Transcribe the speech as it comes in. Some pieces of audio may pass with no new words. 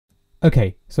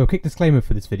Okay, so a quick disclaimer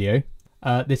for this video.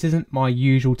 This isn't my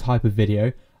usual type of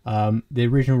video. The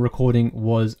original recording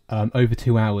was over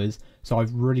 2 hours, so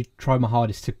I've really tried my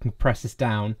hardest to compress this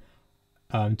down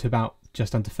to about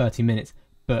just under 30 minutes,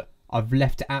 but I've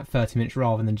left it at 30 minutes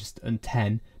rather than just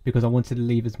 10 because I wanted to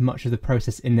leave as much of the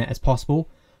process in there as possible.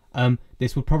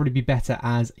 This would probably be better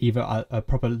as either a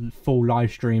proper full live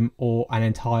stream or an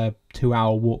entire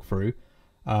 2-hour walkthrough,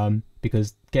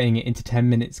 because getting it into 10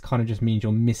 minutes kind of just means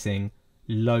you're missing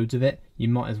loads of it. You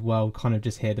might as well kind of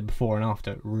just hear the before and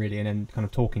after really, and then kind of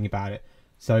talking about it.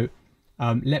 So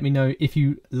let me know if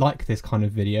you like this kind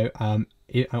of video,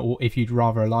 or if you'd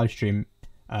rather a live stream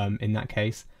in that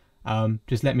case.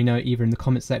 Just let me know either in the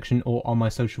comment section or on my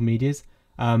social medias.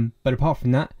 But apart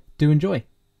from that, do enjoy.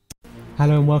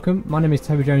 Hello and welcome, my name is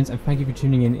Toby Jones and thank you for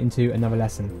tuning in into another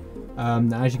lesson.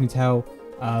 Now, as you can tell,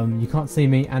 you can't see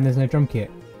me and there's no drum kit.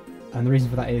 And the reason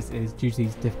for that is due to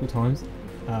these difficult times.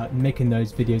 Making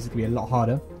those videos is going to be a lot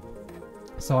harder.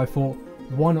 So I thought,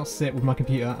 why not sit with my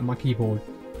computer and my keyboard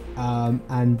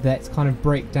and let's kind of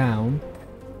break down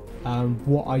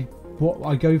what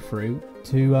I go through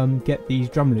to get these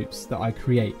drum loops that I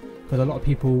create. Because a lot of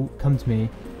people come to me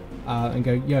and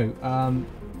go, yo,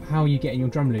 how are you getting your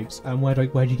drum loops? And where do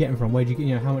you get them from? Where do you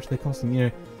get, how much are they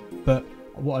costing? But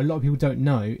what a lot of people don't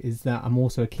know is that I'm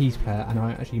also a keys player and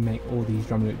I actually make all these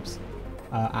drum loops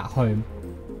at home.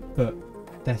 But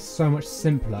they're so much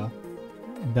simpler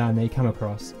than they come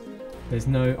across.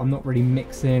 I'm not really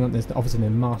mixing, there's obviously no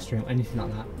mastering or anything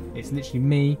like that. It's literally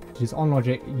me just on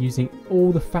Logic using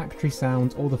all the factory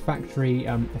sounds, all the factory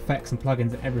effects and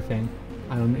plugins and everything,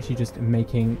 and I'm literally just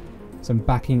making some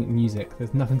backing music.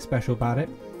 There's nothing special about it.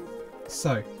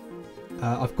 So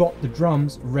I've got the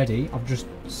drums ready. I've just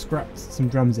scrapped some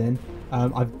drums in.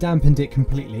 I've dampened it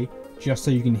completely just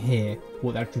so you can hear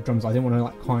what the actual drums are. I didn't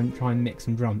want to try and mix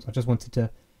some drums. I just wanted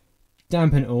to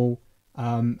dampen it all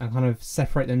and kind of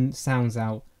separate the sounds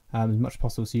out as much as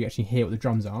possible so you actually hear what the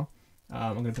drums are.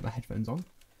 I'm going to put my headphones on.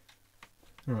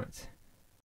 Alright.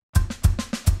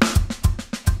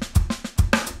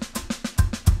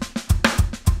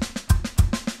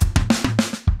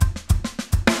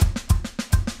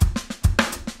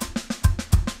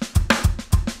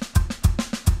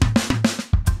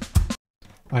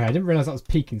 Okay, I didn't realise that was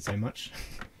peaking so much.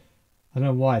 I don't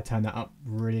know why I turned that up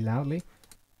really loudly.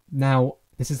 Now,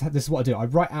 this is what I do. I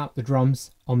write out the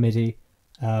drums on MIDI,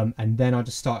 and then I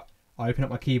open up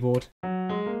my keyboard.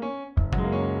 Right,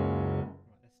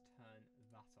 let's turn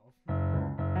that off.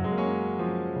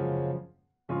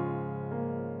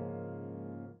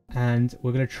 And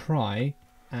we're going to try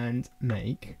and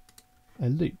make a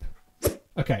loop.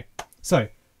 Okay, so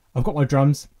I've got my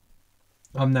drums.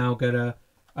 I'm now going to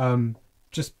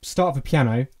just start with the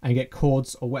piano and get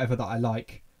chords or whatever that I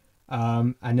like,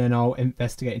 and then I'll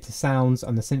investigate into sounds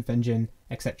and the synth engine,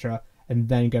 etc., and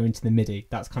then go into the MIDI.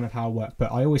 That's kind of how I work.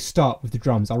 But I always start with the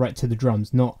drums. I write to the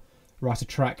drums, not write a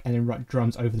track and then write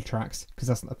drums over the tracks, because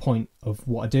that's not the point of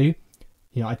what I do.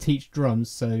 I teach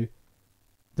drums, so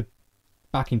the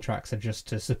backing tracks are just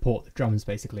to support the drums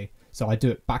basically. So I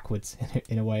do it backwards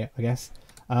in a way, I guess.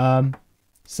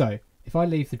 So if I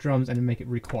leave the drums and then make it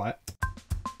really quiet.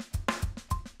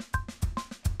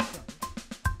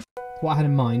 What I had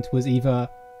in mind was either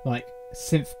like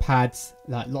synth pads,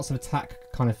 like lots of attack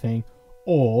kind of thing,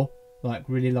 or like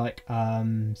really like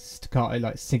staccato,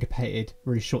 like syncopated,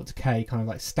 really short decay, kind of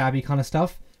like stabby kind of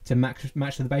stuff to match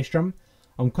to the bass drum.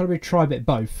 I'm kind of going to try a bit of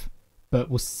both, but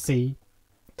we'll see.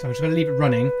 So I'm just going to leave it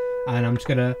running, and I'm just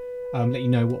going to let you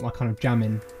know what my kind of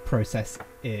jamming process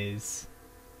is.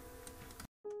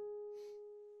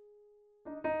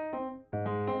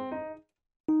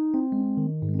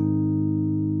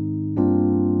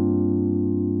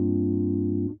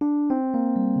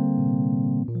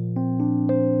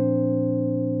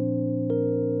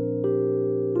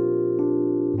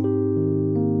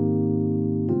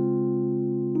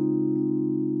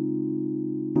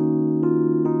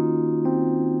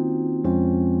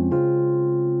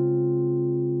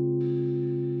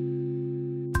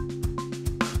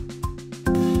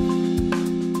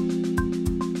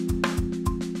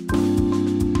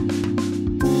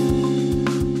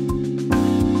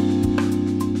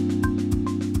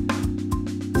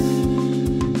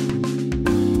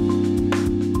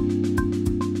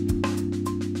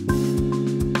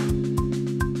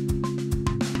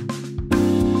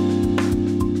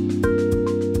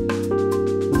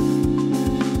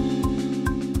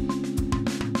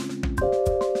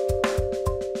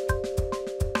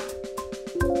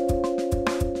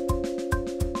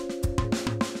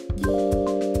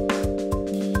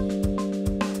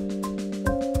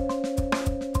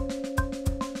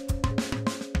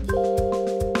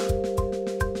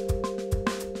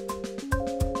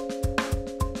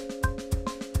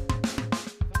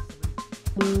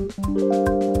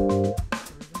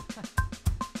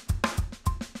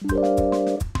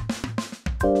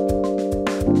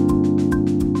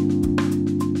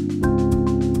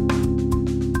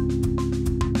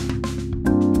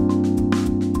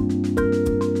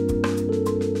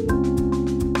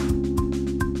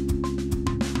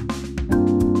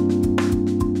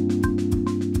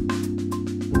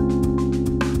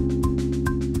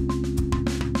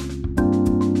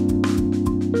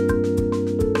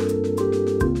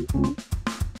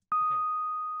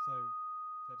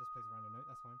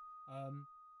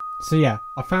 So yeah,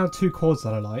 I found two chords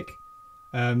that I like.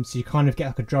 So you kind of get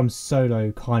like a drum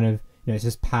solo kind of, it's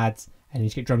just pads and you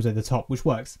just get drums over the top, which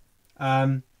works.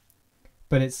 But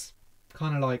it's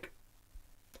kind of like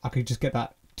I could just get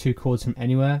that two chords from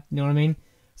anywhere, you know what I mean?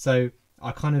 So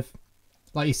I kind of,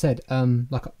 like you said,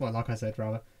 like I said,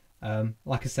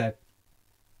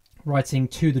 writing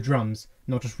to the drums,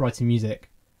 not just writing music.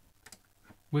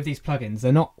 With these plugins,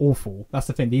 they're not awful. That's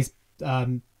the thing. These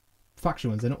faction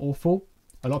ones, they're not awful.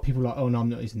 A lot of people are like, oh no, I'm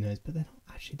not using those, but they're not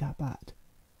actually that bad.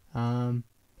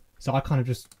 So I kind of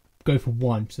just go for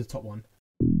one, just the top one.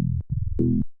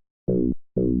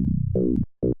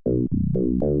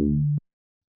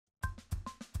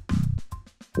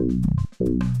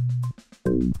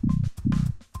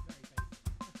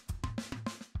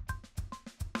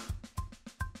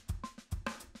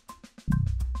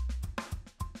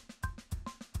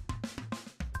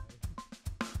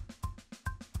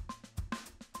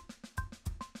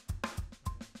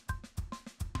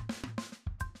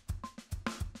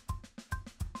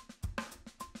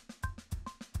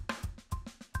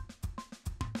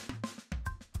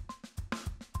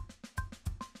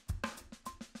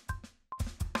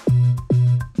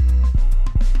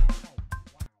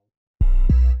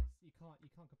 You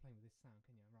can't complain with this sound,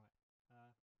 can you?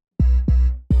 Right.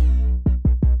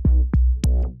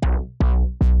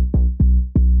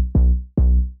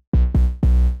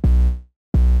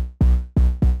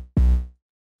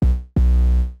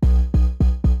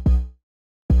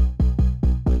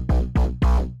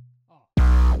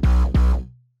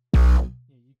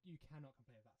 You cannot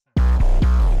complain with that sound.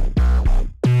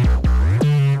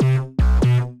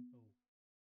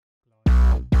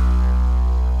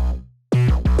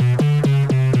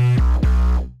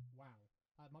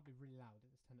 It might be really loud.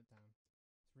 Let's turn it down.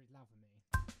 It's really loud for me.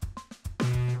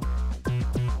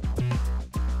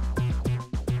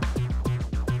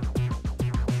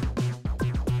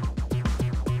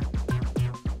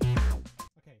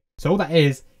 Okay, so all that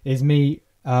is me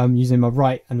using my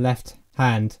right and left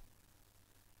hand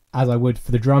as I would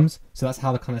for the drums. So that's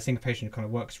how the kind of syncopation kind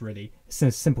of works, really. It's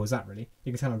as simple as that, really.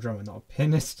 You can tell I'm a drummer, not a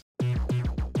pianist.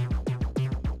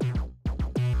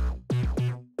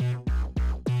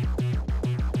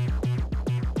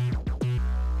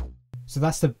 So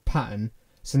that's the pattern.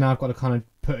 So now I've got to kind of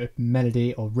put a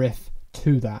melody or riff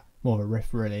to that. More of a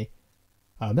riff, really.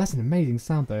 That's an amazing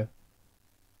sound, though.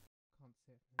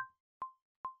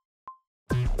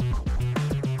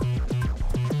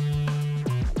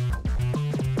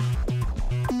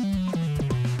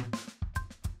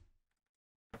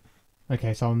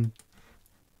 Okay, so I'm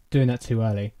doing that too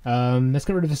early. Let's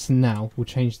get rid of this now. We'll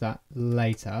change that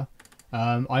later.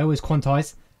 I always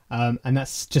quantize, and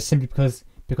that's just simply because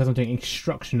I'm doing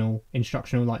instructional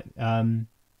like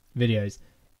videos.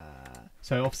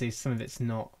 So obviously some of it's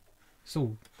not. It's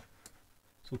all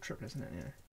triplets, isn't it?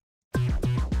 Yeah.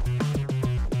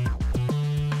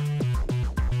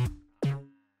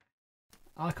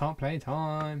 I can't play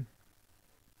time.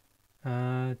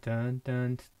 Dun dun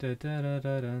dun dun dun dun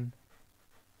dun.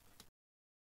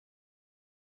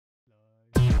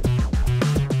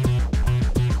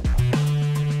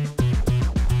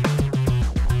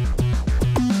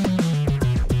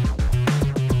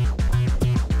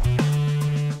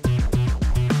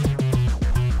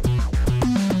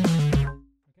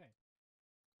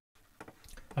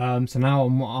 So now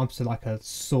I'm up to like a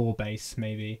saw bass,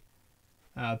 maybe.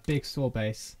 Big saw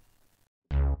bass.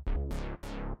 There's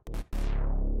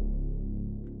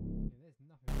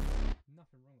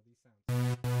nothing wrong with these sounds.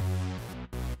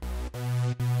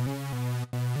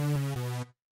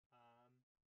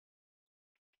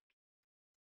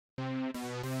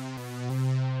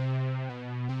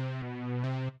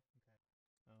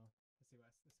 Let's see what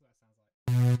it sounds like.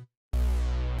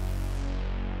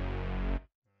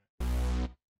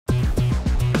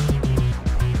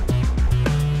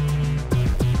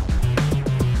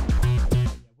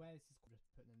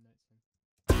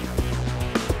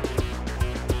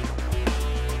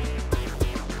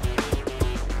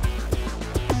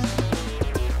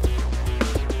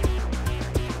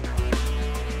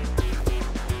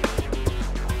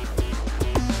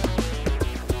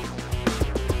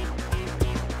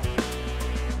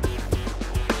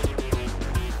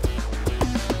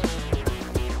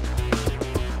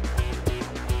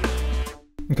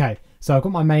 Okay, so I've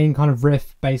got my main kind of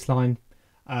riff bass line.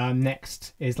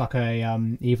 Next is like a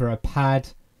either a pad,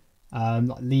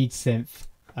 like lead synth,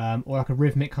 or like a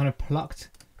rhythmic kind of plucked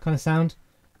kind of sound.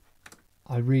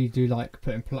 I really do like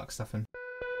putting pluck stuff in.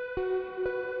 Just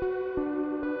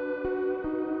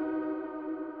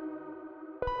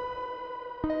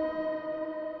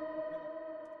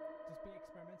be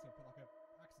experimental, put like a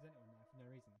accidental in there for no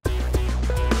reason.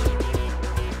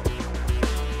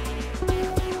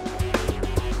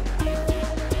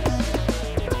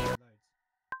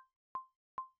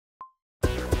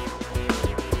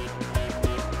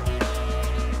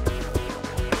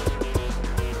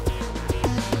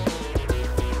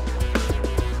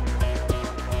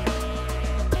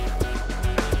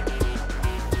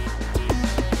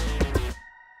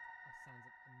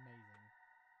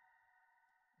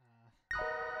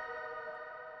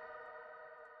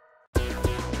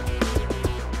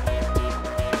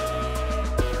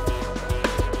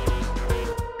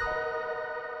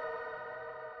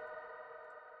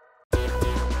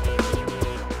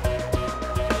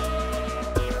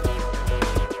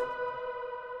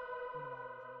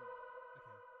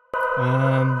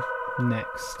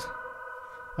 Next.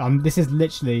 This is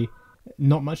literally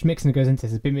not much mixing that goes into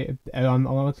this. I'm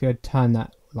going to turn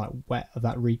that like wet of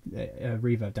that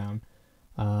reverb down,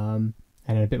 and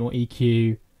a bit more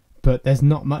EQ. But there's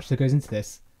not much that goes into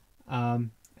this,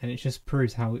 and it just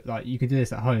proves how like you can do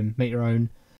this at home, make your own.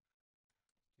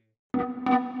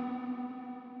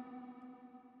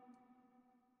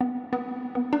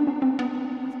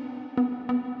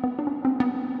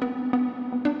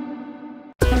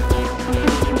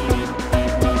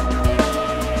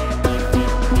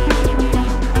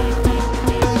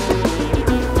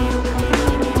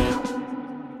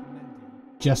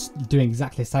 Just doing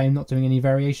exactly the same, not doing any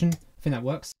variation. I think that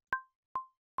works.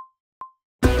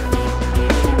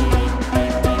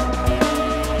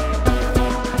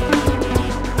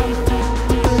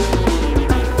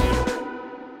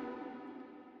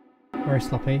 Very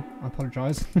sloppy, I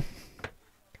apologise.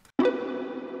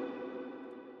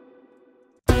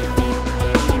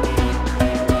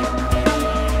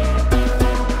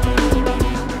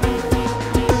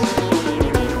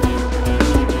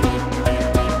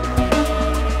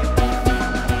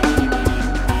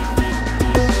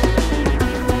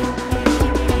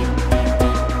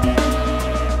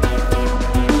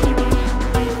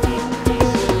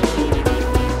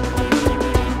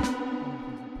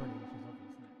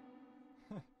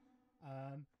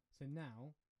 So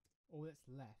now, all that's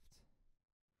left,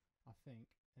 I think,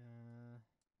 oh,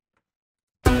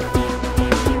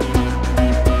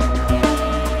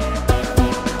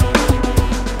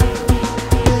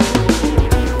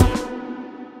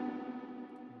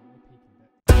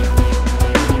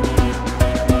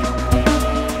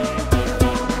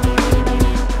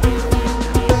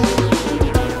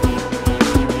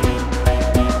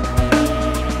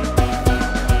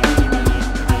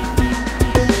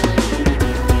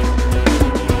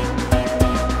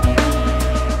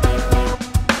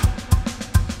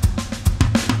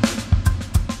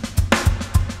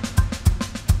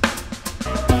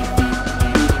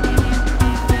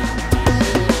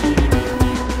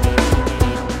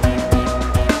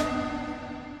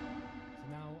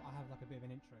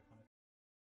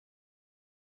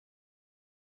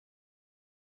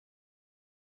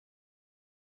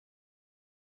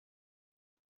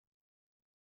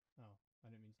 I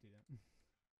didn't mean to do that.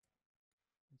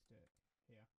 Let's do it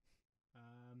here.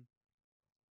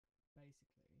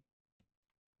 Basically.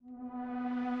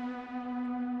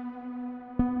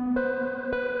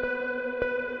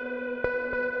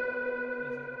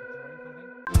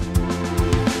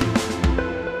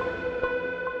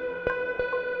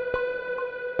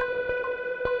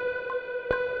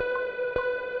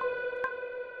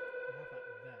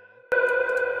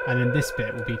 And then this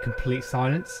bit will be complete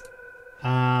silence.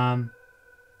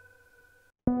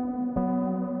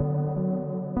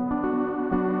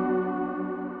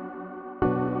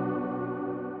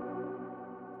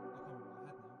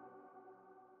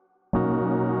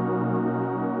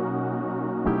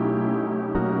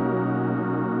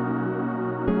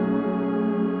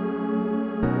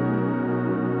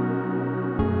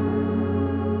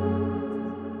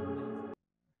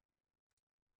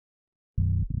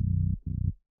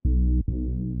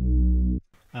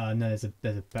 No, there's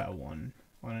a better one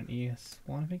on an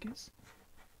ES1, I think it's.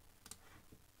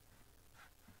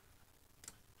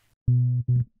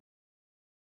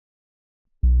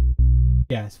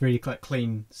 Yeah, it's really quite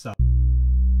clean stuff.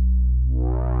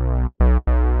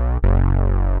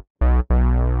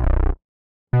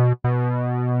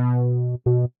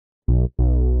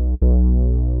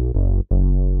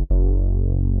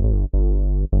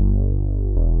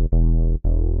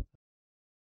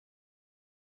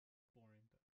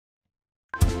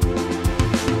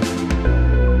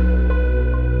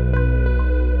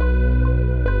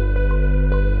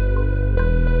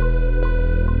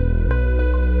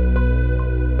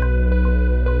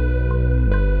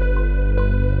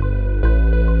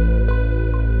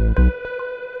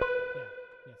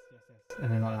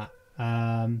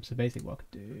 basically what I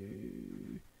could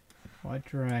do, I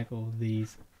drag all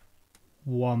these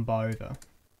one bar over.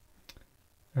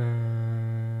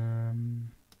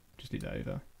 Just do that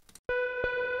over.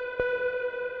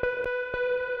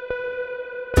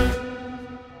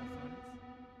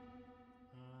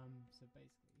 So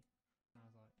basically, I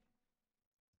was like.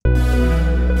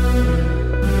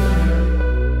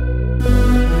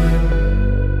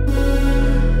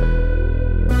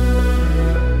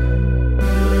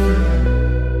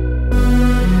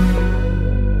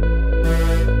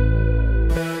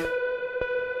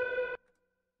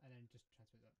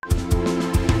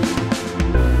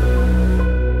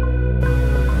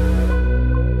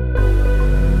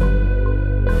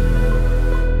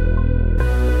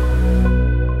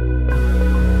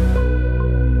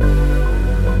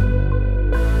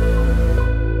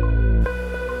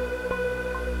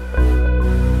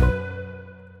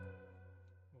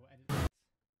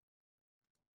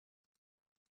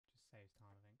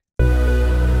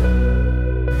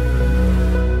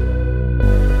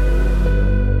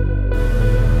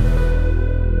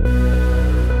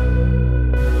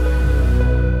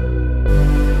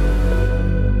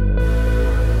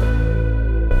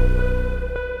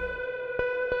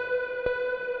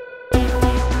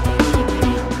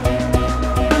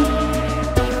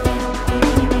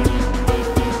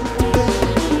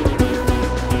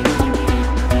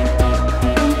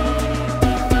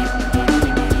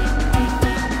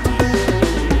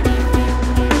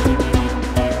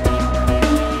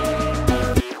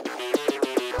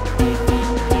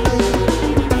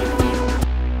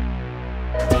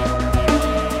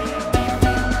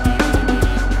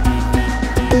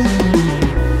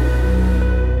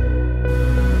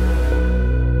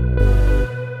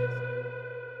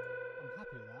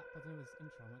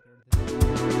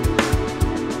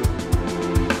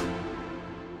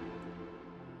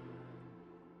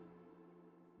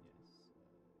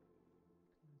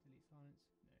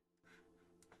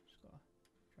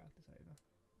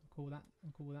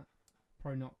 I'm cool with that.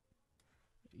 Probably not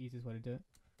the easiest way to do it.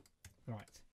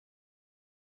 Right.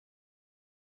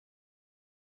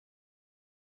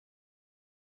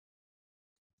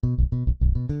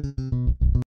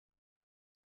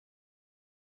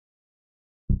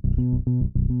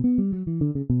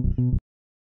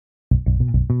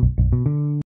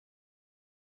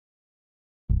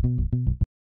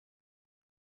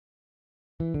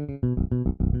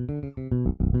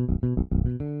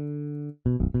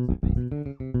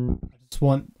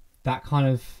 Want that kind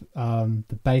of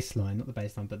the bass line, not the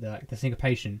bass line, but the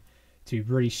syncopation to be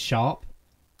really sharp,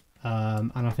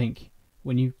 and I think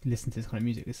when you listen to this kind of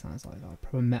music, this sounds like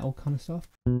proper metal kind of stuff.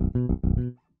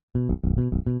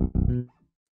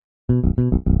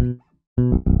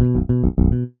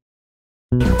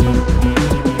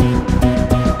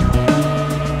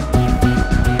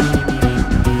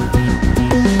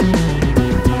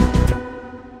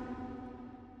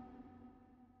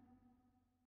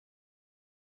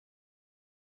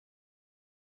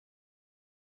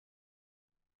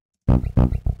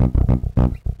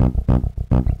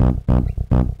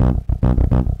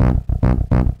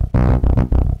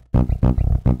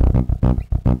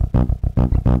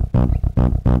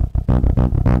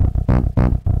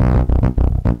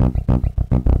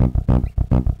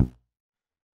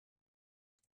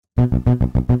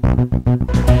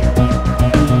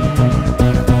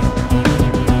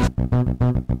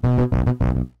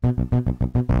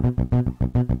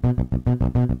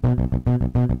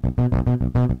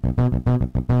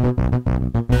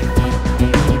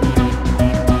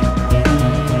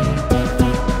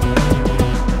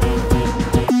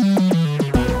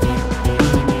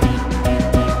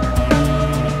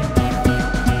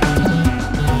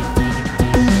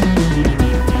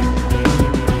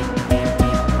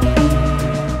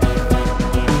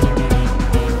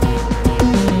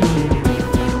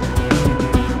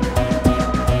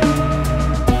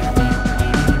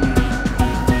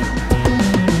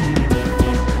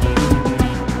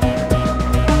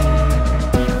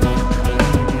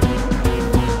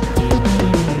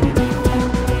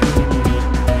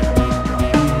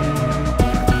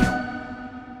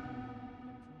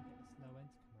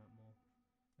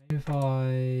 If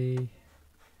I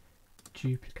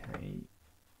duplicate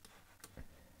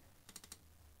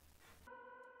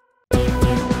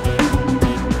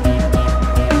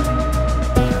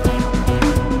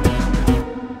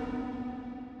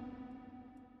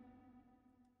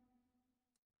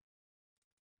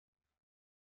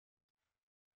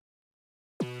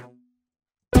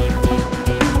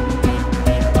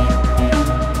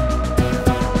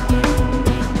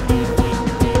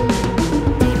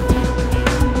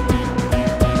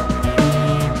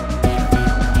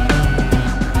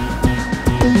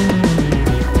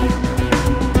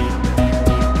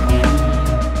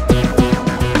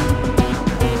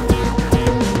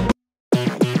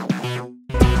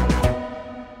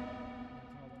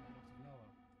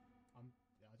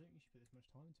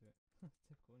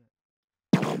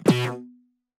 3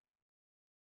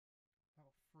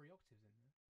 octaves in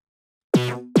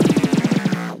there.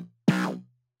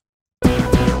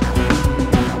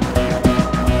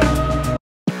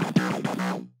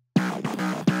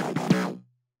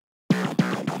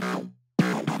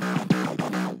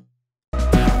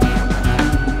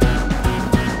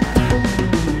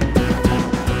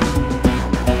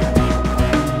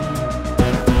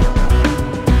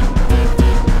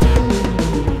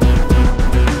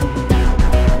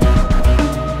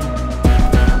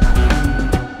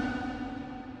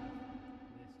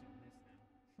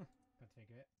 Take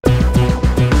it.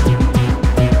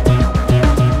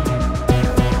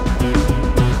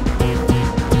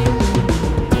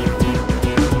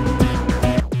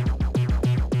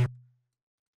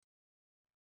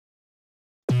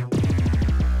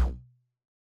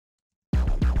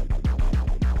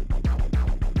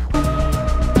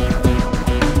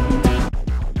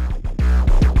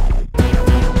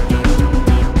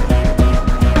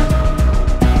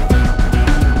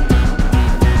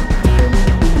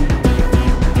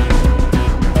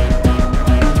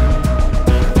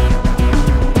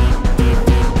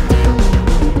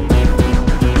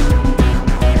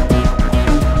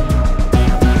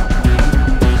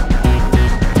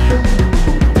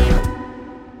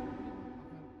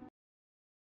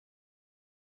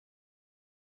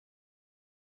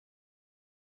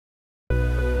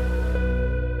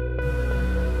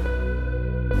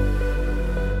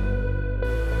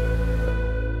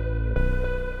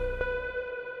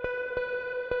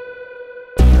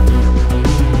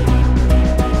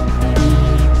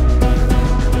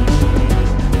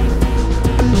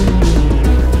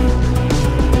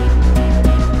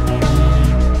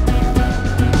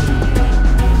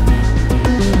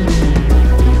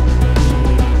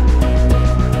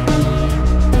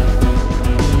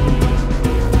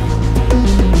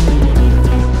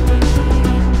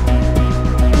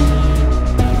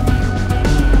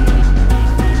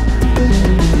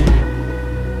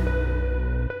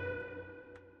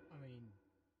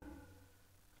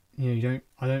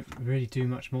 I don't really do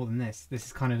much more than this. This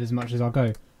is kind of as much as I'll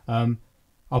go.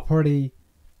 I'll probably,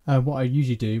 what I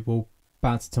usually do, will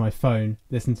bounce it to my phone,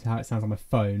 listen to how it sounds on my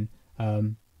phone,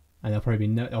 and there'll probably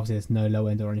be obviously there's no low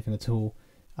end or anything at all,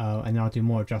 and then I'll do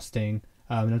more adjusting,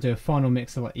 and I'll do a final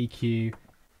mix of like EQ,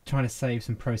 trying to save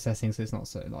some processing so it's not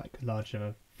so like large of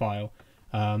a file,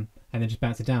 and then just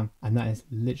bounce it down, and that is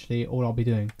literally all I'll be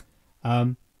doing.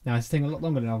 Now it's taking a lot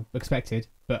longer than I expected,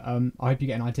 but I hope you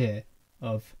get an idea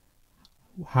of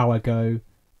how I go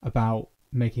about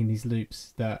making these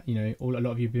loops that, you know, a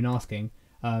lot of you have been asking,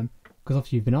 because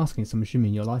obviously you've been asking, so I'm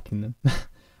assuming you're liking them.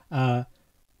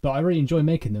 But I really enjoy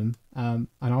making them, and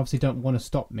I obviously don't want to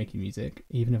stop making music.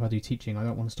 Even if I do teaching, I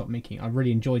don't want to stop making. I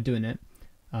really enjoy doing it.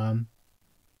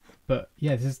 But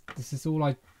yeah, this is all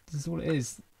it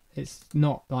is. It's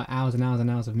not like hours and hours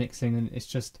and hours of mixing, and it's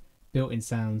just built-in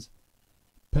sounds,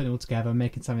 putting it all together,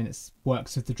 making something that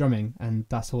works with the drumming, and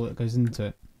that's all that goes into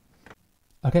it.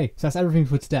 Okay, so that's everything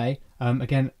for today.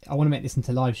 Again, I want to make this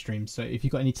into live streams, so if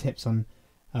you've got any tips on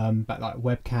about like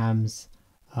webcams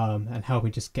and how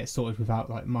we just get sorted without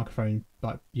like microphone,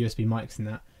 like USB mics and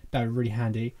that would be really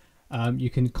handy. You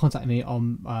can contact me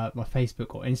on my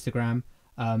Facebook or Instagram,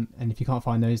 and if you can't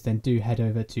find those, then do head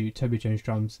over to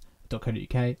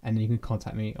TobyJonesDrums.co.uk, and then you can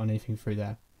contact me on anything through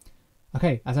there.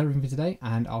 Okay, that's everything for today,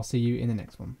 and I'll see you in the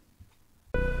next one.